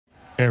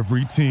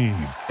Every team,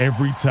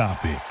 every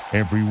topic,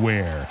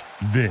 everywhere.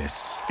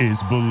 This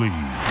is Believe.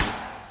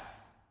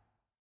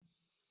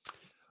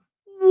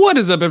 What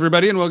is up,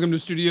 everybody, and welcome to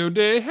Studio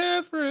Day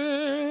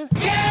Heffrey.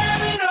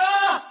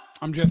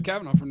 I'm Jeff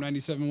Kavanaugh from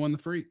 97.1 The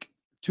Freak,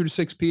 2 to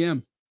 6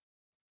 p.m.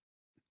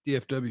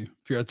 DFW.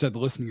 If you're outside the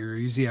listening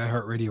area, use the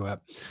iHeartRadio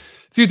app. A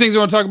few things I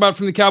want to talk about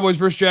from the Cowboys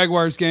versus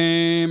Jaguars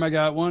game. I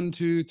got 1,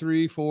 2,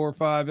 3, 4,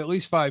 5, at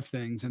least 5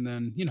 things. And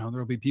then,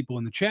 there'll be people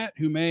in the chat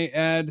who may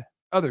add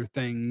other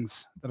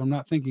things that I'm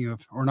not thinking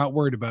of or not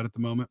worried about at the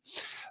moment.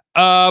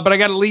 But I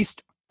got at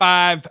least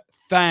 5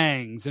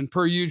 things. And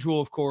per usual,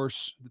 of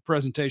course, the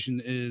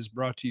presentation is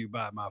brought to you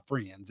by my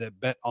friends at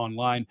Bet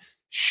Online.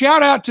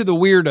 Shout out to the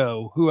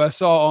weirdo who I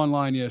saw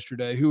online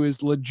yesterday, who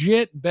is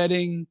legit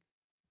betting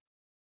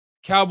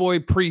Cowboy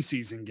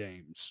preseason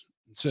games.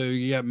 So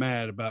you got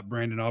mad about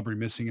Brandon Aubrey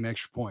missing an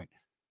extra point.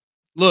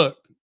 Look,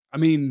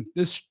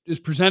 this is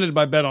presented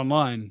by Bet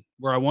Online,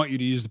 where I want you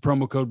to use the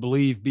promo code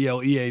BELIEVE,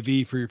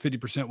 BLEAV, for your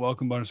 50%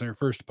 welcome bonus on your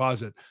first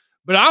deposit.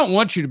 But I don't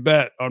want you to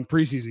bet on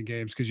preseason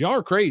games because y'all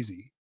are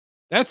crazy.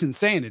 That's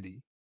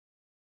insanity.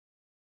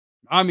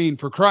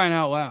 For crying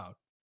out loud.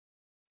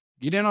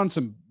 Get in on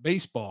some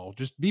baseball.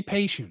 Just be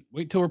patient.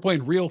 Wait till we're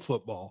playing real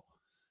football.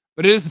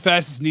 But it is the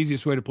fastest and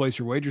easiest way to place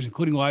your wagers,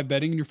 including live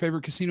betting and your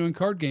favorite casino and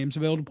card games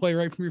available to play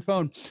right from your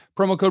phone.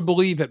 Promo code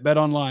BELIEVE at Bet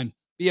Online.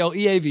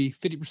 BLEAV,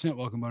 50%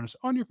 welcome bonus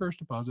on your first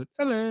deposit.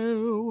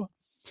 Hello.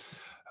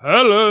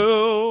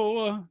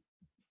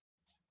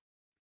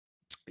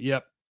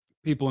 Yep.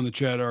 People in the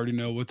chat already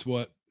know what's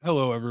what.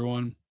 Hello,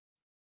 everyone.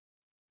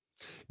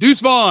 Deuce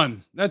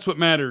Vaughn. That's what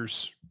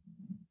matters.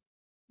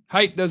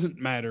 Height doesn't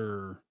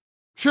matter.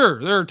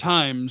 Sure, there are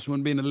times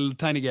when being a little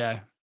tiny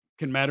guy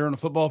can matter on a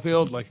football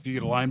field. Like if you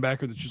get a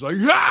linebacker that's just like,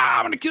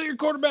 I'm going to kill your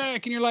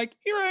quarterback. And you're like,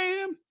 here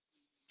I am.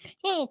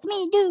 Yeah, it's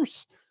me,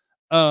 Deuce.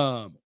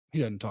 He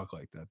doesn't talk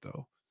like that,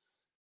 though.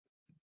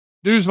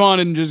 Deuce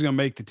Vaughn isn't just going to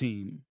make the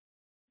team.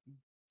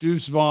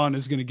 Deuce Vaughn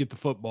is going to get the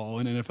football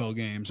in NFL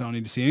games. I don't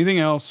need to see anything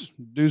else.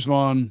 Deuce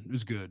Vaughn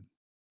is good.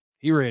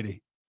 He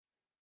ready.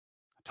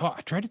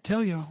 I tried to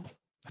tell y'all.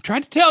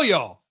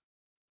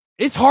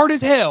 It's hard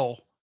as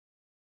hell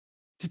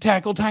to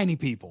tackle tiny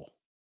people.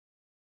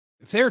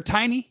 If they're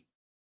tiny,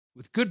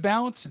 with good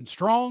balance and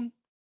strong,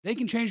 they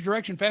can change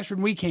direction faster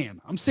than we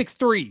can. I'm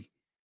 6'3".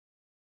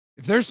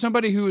 If there's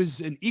somebody who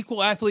is an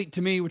equal athlete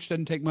to me, which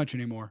doesn't take much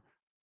anymore,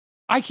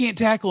 I can't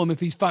tackle him if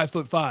he's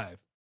 5'5",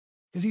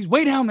 because he's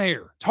way down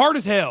there. It's hard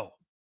as hell.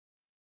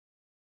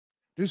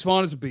 Deuce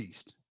Vaughn is a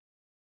beast.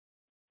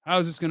 How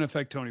is this going to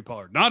affect Tony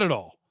Pollard? Not at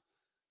all.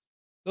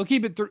 They'll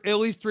keep it at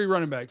least 3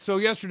 running backs. So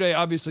yesterday,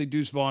 obviously,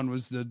 Deuce Vaughn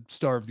was the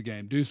star of the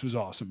game. Deuce was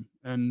awesome,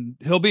 and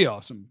he'll be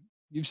awesome.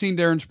 You've seen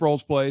Darren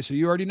Sproles play, so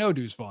you already know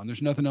Deuce Vaughn.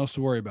 There's nothing else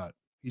to worry about.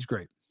 He's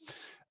great.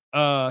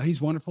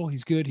 He's wonderful.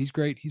 He's good. He's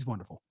great. He's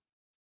wonderful.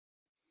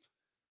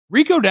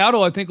 Rico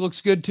Dowdle, I think,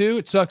 looks good too.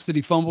 It sucks that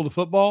he fumbled the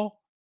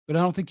football, but I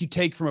don't think you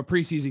take from a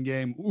preseason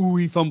game, ooh,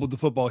 he fumbled the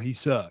football, he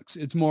sucks.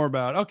 It's more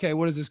about, okay,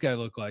 what does this guy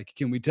look like?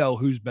 Can we tell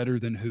who's better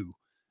than who?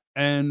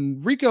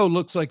 And Rico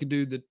looks like a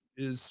dude that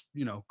is,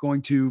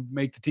 going to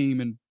make the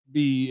team and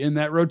be in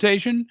that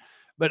rotation.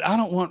 But I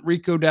don't want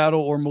Rico Dowdle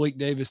or Malik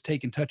Davis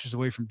taking touches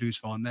away from Deuce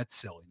Vaughn. That's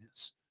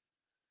silliness.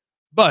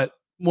 But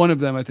one of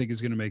them, I think, is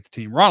going to make the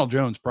team. Ronald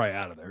Jones probably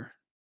out of there.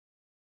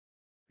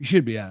 He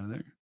should be out of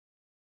there.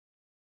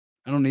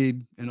 I don't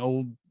need an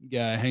old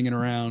guy hanging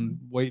around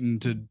waiting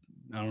to,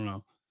 I don't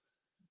know.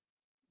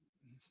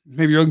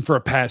 Maybe you're looking for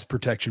a pass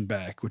protection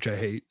back, which I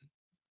hate.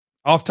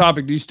 Off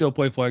topic, do you still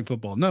play flag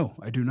football? No,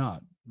 I do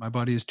not. My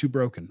body is too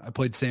broken. I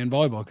played sand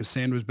volleyball because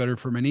sand was better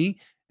for my knee.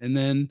 And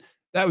then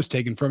that was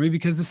taken from me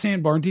because the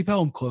sandbar in Deep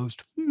Ellum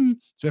closed. So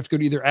I have to go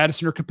to either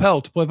Addison or Capel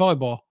to play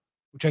volleyball,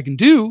 which I can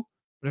do,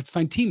 but I have to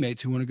find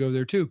teammates who want to go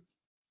there too.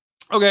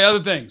 Okay,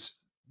 other things.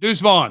 Deuce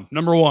Vaughn,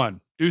 number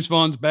 1. Deuce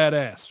Vaughn's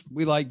badass.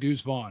 We like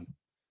Deuce Vaughn.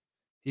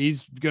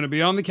 He's going to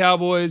be on the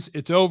Cowboys.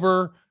 It's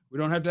over. We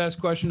don't have to ask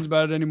questions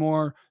about it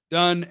anymore.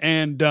 Done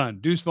and done.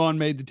 Deuce Vaughn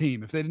made the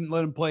team. If they didn't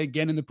let him play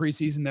again in the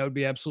preseason, that would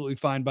be absolutely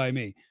fine by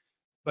me.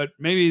 But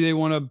maybe they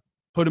want to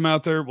put him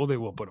out there. Well, they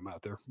will put him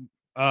out there.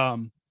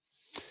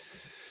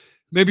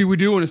 Maybe we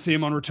do want to see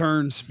him on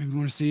returns. Maybe we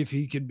want to see if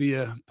he could be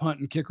a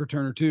punt and kick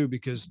returner too,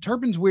 because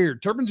Turpin's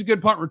weird. Turpin's a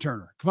good punt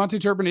returner. Kevontae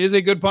Turpin is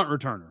a good punt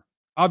returner.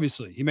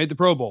 Obviously, he made the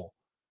Pro Bowl.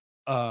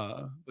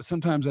 But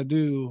sometimes I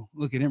do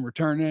look at him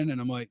returning and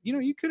I'm like,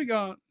 you could have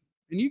gone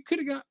and you could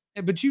have got,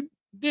 but you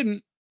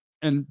didn't.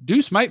 And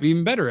Deuce might be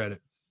even better at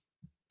it.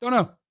 Don't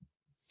know.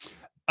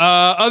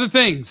 Other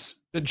things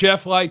that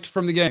Jeff liked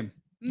from the game.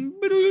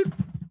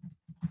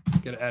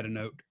 Got to add a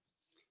note.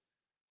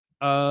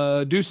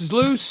 Deuce is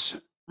loose.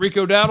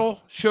 Rico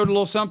Dowdle showed a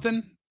little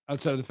something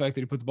outside of the fact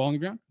that he put the ball on the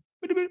ground.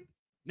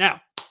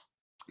 Now,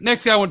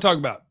 next guy I want to talk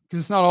about,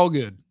 because it's not all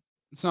good.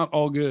 It's not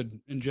all good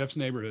in Jeff's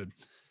neighborhood.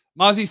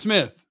 Mazi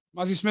Smith.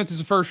 Mazi Smith is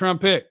a first-round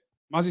pick.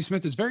 Mazi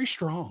Smith is very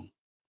strong.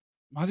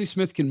 Mazi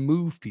Smith can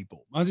move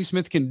people. Mazi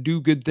Smith can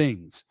do good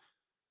things.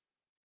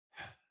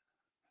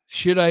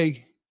 Should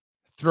I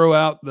throw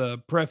out the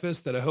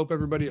preface that I hope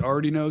everybody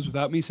already knows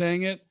without me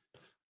saying it?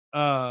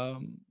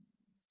 Preseason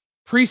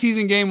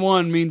game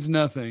 1 means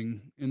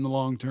nothing in the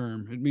long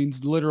term. It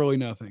means literally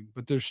nothing.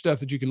 But there's stuff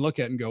that you can look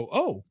at and go,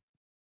 oh,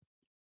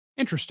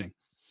 interesting.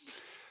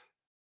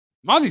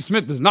 Mazi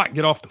Smith does not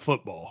get off the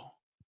football.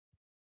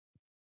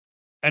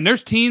 And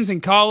there's teams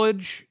in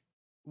college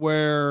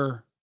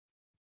where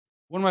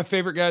one of my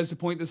favorite guys to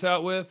point this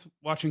out with,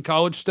 watching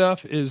college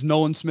stuff, is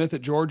Nolan Smith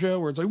at Georgia,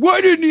 where it's like, why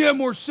didn't he have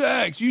more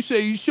sacks? You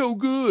say he's so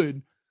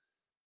good.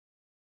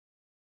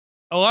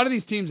 A lot of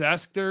these teams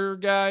ask their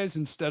guys,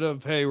 instead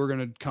of, hey, we're going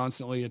to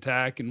constantly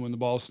attack and when the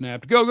ball's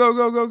snapped, go, go,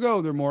 go, go,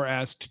 go. They're more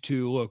asked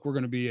to, look, we're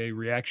going to be a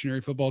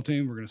reactionary football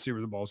team. We're going to see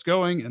where the ball's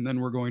going, and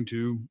then we're going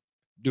to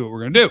do what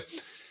we're going to do.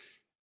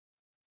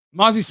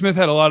 Mazi Smith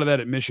had a lot of that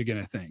at Michigan,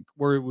 I think,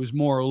 where it was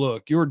more,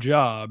 look, your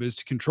job is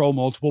to control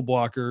multiple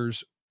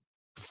blockers,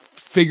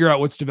 figure out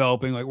what's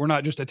developing. Like, we're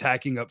not just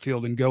attacking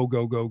upfield and go,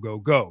 go, go, go,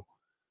 go.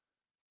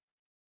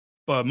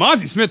 But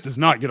Mazi Smith does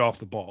not get off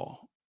the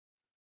ball.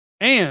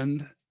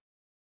 And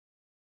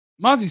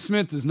Mazi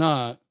Smith does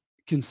not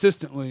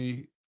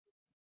consistently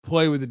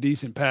play with a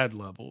decent pad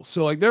level.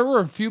 So, like, there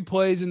were a few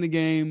plays in the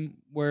game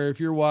where if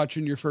you're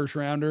watching your first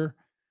rounder,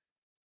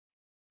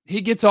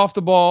 he gets off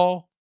the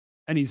ball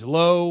and he's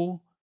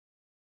low,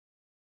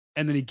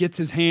 and then he gets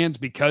his hands,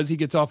 because he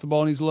gets off the ball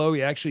and he's low,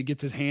 he actually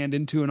gets his hand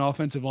into an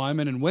offensive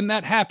lineman. And when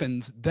that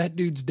happens, that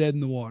dude's dead in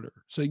the water.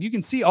 So you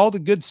can see all the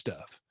good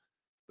stuff,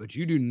 but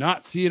you do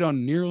not see it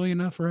on nearly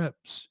enough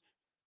reps.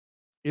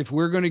 If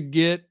we're going to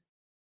get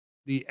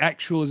the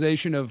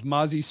actualization of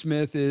Mazi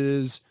Smith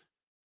is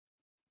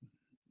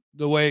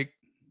the way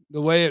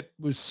it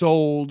was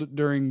sold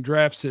during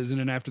draft season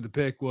and after the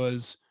pick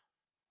was,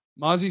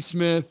 Mazi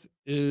Smith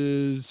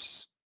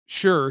is,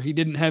 sure, he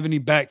didn't have any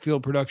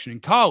backfield production in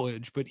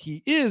college, but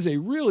he is a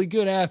really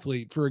good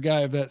athlete for a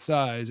guy of that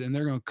size, and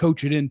they're going to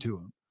coach it into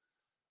him.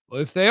 Well,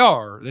 if they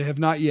are, they have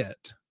not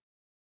yet,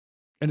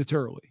 and it's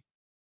early.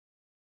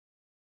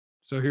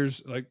 So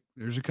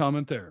there's a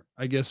comment there.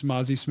 I guess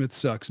Mazi Smith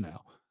sucks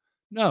now.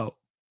 No.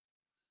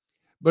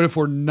 But if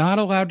we're not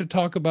allowed to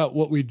talk about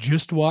what we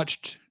just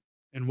watched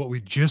and what we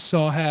just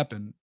saw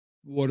happen,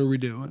 what are we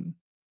doing?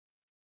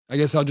 I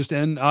guess I'll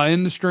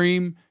end the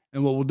stream,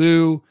 and what we'll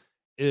do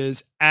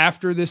is,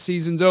 after this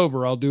season's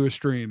over, I'll do a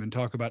stream and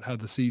talk about how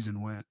the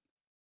season went.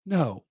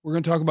 No, we're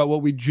going to talk about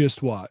what we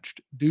just watched.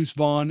 Deuce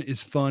Vaughn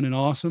is fun and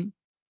awesome.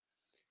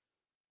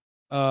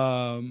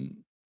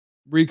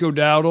 Rico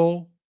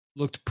Dowdle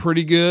looked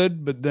pretty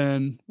good, but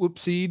then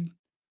whoopsied.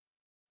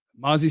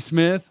 Mazi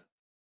Smith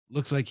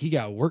looks like he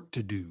got work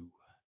to do.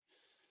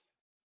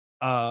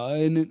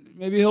 And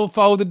maybe he'll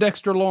follow the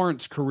Dexter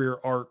Lawrence career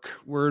arc,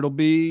 where it'll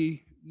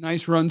be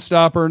nice run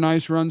stopper.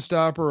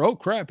 Oh,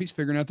 crap, he's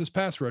figuring out this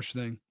pass rush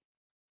thing.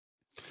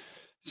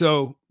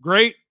 So,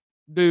 great,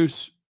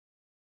 Deuce.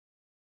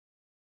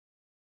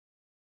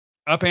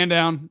 Up and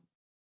down.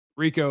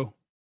 Rico.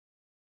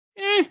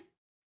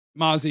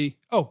 Mazi.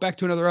 Oh, back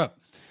to another up.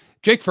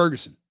 Jake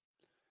Ferguson.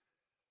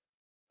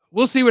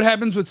 We'll see what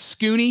happens with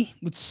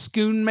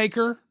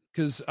Schoonmaker,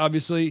 because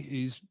obviously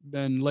he's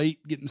been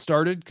late getting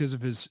started because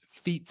of his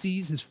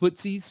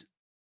footsies.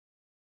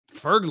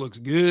 Ferg looks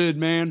good,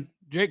 man.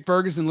 Jake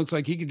Ferguson looks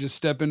like he could just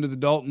step into the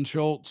Dalton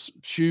Schultz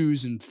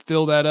shoes and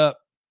fill that up.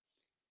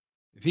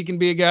 If he can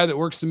be a guy that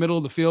works the middle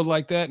of the field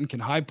like that and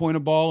can high point a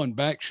ball and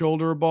back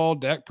shoulder a ball,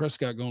 Dak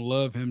Prescott going to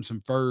love him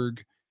some Ferg.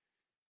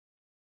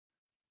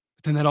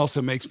 But then that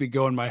also makes me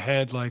go in my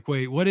head like,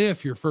 wait, what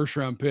if your first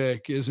round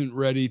pick isn't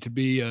ready to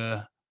be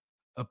a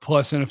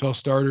plus NFL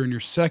starter and your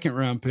second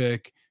round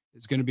pick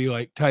is going to be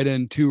like tight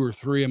end 2 or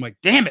 3? I'm like,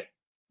 damn it.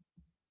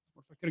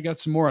 What if I could have got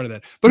some more out of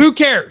that? But who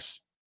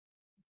cares?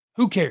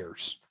 Who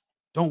cares?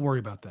 Don't worry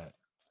about that.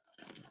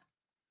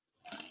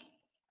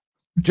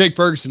 Jake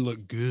Ferguson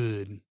looked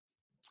good.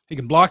 He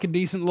can block a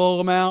decent little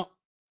amount.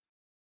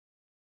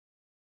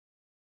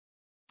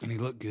 And he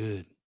looked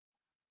good.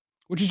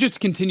 Which is just a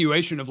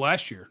continuation of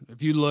last year.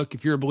 If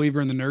you're a believer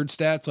in the nerd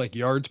stats, like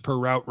yards per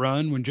route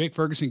run, when Jake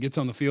Ferguson gets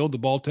on the field, the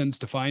ball tends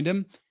to find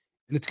him.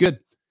 And it's good.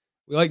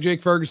 We like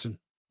Jake Ferguson.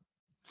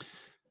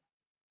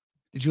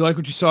 Did you like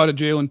what you saw to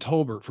Jalen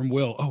Tolbert from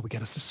Will? Oh, we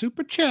got us a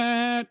super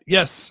chat.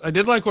 Yes, I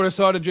did like what I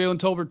saw to Jalen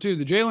Tolbert too.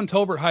 The Jalen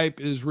Tolbert hype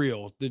is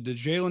real. The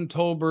Jalen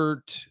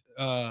Tolbert,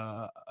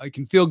 I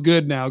can feel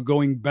good now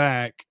going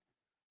back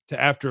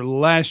to after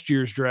last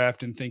year's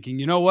draft and thinking,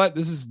 you know what?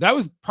 That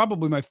was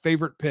probably my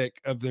favorite pick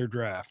of their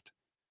draft.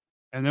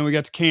 And then we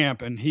got to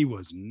camp and he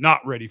was not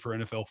ready for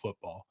NFL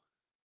football.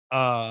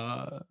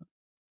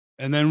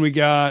 And then we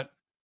got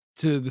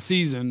to the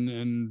season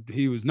and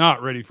he was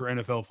not ready for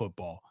NFL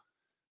football.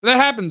 That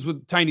happens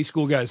with tiny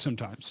school guys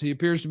sometimes. He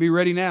appears to be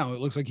ready now. It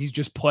looks like he's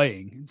just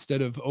playing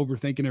instead of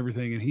overthinking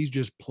everything, and he's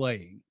just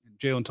playing.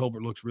 Jalen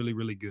Tolbert looks really,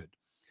 really good.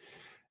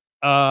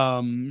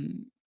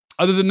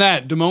 Other than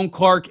that, Damone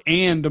Clark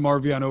and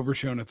DeMarvion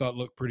Overshown I thought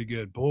looked pretty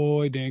good.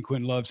 Boy, Dan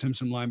Quinn loves him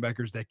some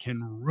linebackers that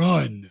can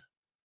run.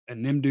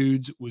 And them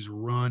dudes was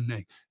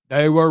running.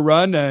 They were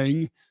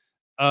running.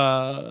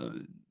 So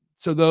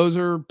those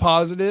are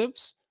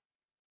positives.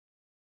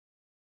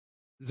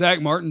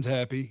 Zach Martin's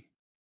happy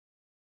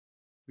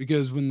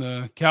because when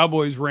the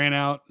Cowboys ran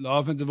out, the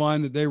offensive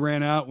line that they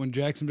ran out when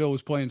Jacksonville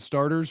was playing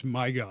starters,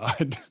 my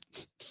God.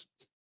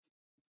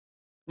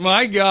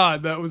 My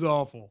God, that was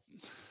awful.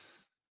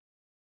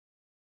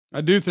 I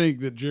do think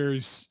that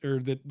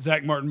that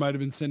Zach Martin might have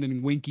been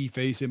sending winky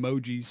face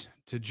emojis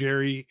to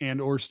Jerry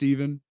and or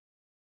Steven.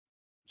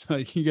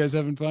 Like, you guys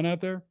having fun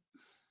out there?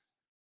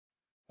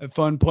 Have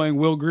fun playing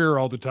Will Grier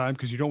all the time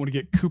because you don't want to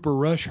get Cooper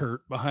Rush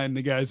hurt behind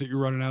the guys that you're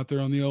running out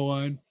there on the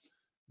O-line.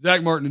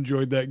 Zach Martin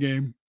enjoyed that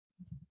game.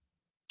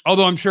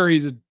 Although I'm sure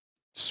he's a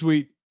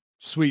sweet,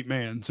 sweet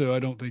man. So I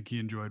don't think he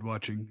enjoyed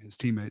watching his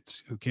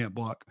teammates who can't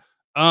block.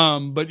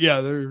 But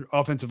yeah, their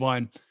offensive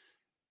line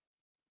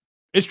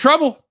is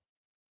trouble.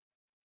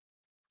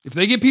 If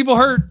they get people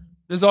hurt,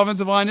 this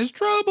offensive line is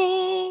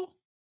trouble,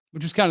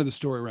 which is kind of the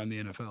story around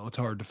the NFL. It's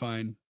hard to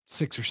find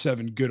 6 or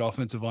 7 good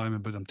offensive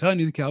linemen, but I'm telling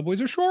you, the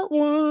Cowboys are short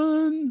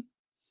one.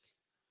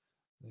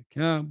 The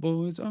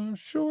Cowboys are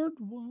short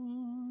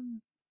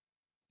one.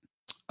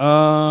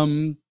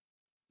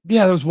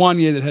 Yeah, that was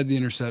Wanye that had the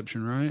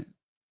interception, right?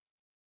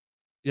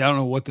 Yeah, I don't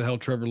know what the hell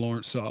Trevor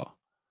Lawrence saw.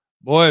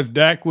 Boy, if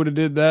Dak would have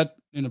did that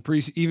even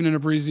in a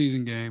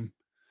preseason game,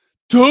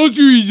 told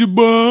you he's a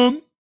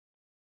bum.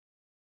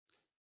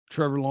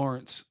 Trevor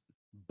Lawrence,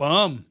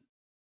 bum.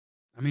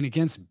 I mean,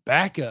 against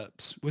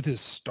backups with his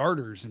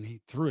starters, and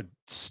he threw a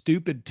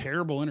stupid,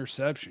 terrible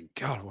interception.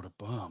 God, what a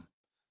bum.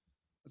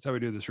 That's how we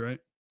do this, right?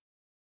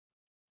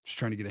 Just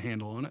trying to get a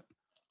handle on it.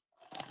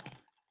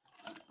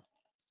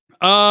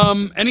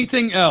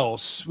 Anything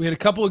else? We had a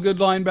couple of good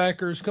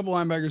linebackers,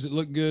 that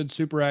looked good,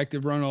 super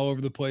active, run all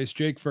over the place.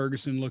 Jake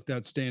Ferguson looked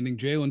outstanding.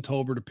 Jalen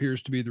Tolbert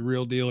appears to be the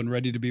real deal and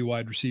ready to be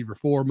wide receiver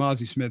 4.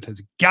 Mazi Smith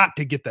has got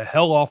to get the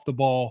hell off the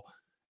ball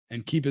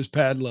and keep his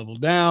pad level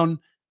down.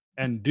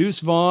 And Deuce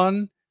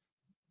Vaughn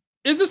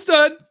is a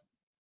stud.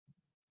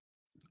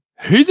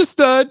 He's a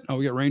stud. Oh,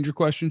 we got Ranger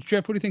questions.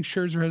 Jeff, what do you think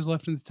Scherzer has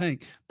left in the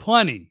tank?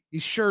 Plenty.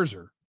 He's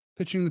Scherzer.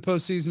 Pitching the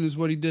postseason is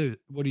what he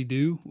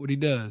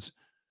does.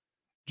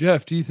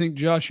 Jeff, do you think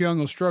Josh Young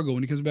will struggle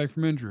when he comes back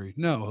from injury?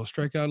 No, he'll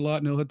strike out a lot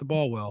and he'll hit the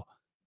ball well.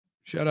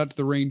 Shout out to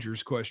the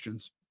Rangers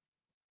questions.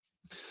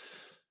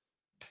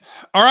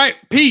 All right,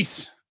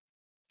 peace.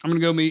 I'm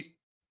going to go meet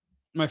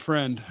my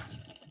friend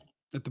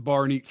at the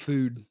bar and eat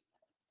food.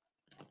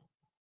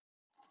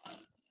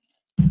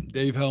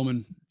 Dave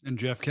Hellman and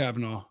Jeff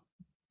Kavanaugh.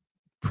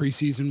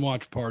 Preseason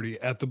watch party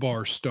at the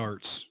bar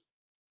starts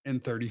in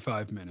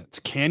 35 minutes.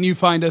 Can you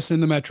find us in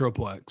the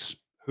Metroplex?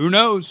 Who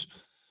knows?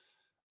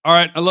 All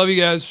right. I love you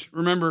guys.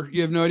 Remember,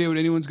 you have no idea what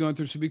anyone's going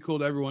through, so be cool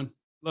to everyone.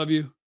 Love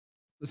you.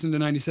 Listen to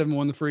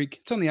 97.1 The Freak.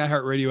 It's on the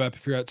iHeartRadio app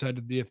if you're outside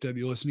of the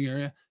DFW listening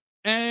area.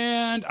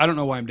 And I don't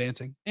know why I'm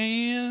dancing.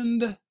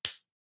 And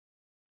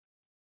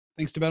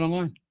thanks to Bet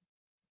Online.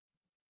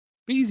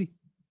 Be easy.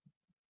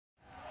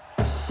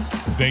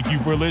 Thank you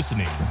for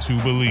listening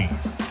to Believe.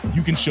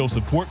 You can show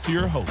support to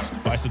your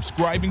host by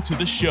subscribing to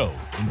the show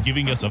and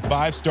giving us a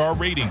 5-star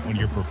rating on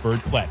your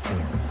preferred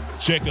platform.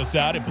 Check us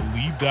out at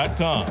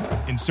Believe.com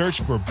and search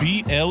for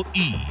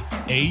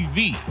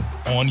BLEAV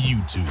on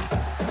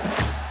YouTube.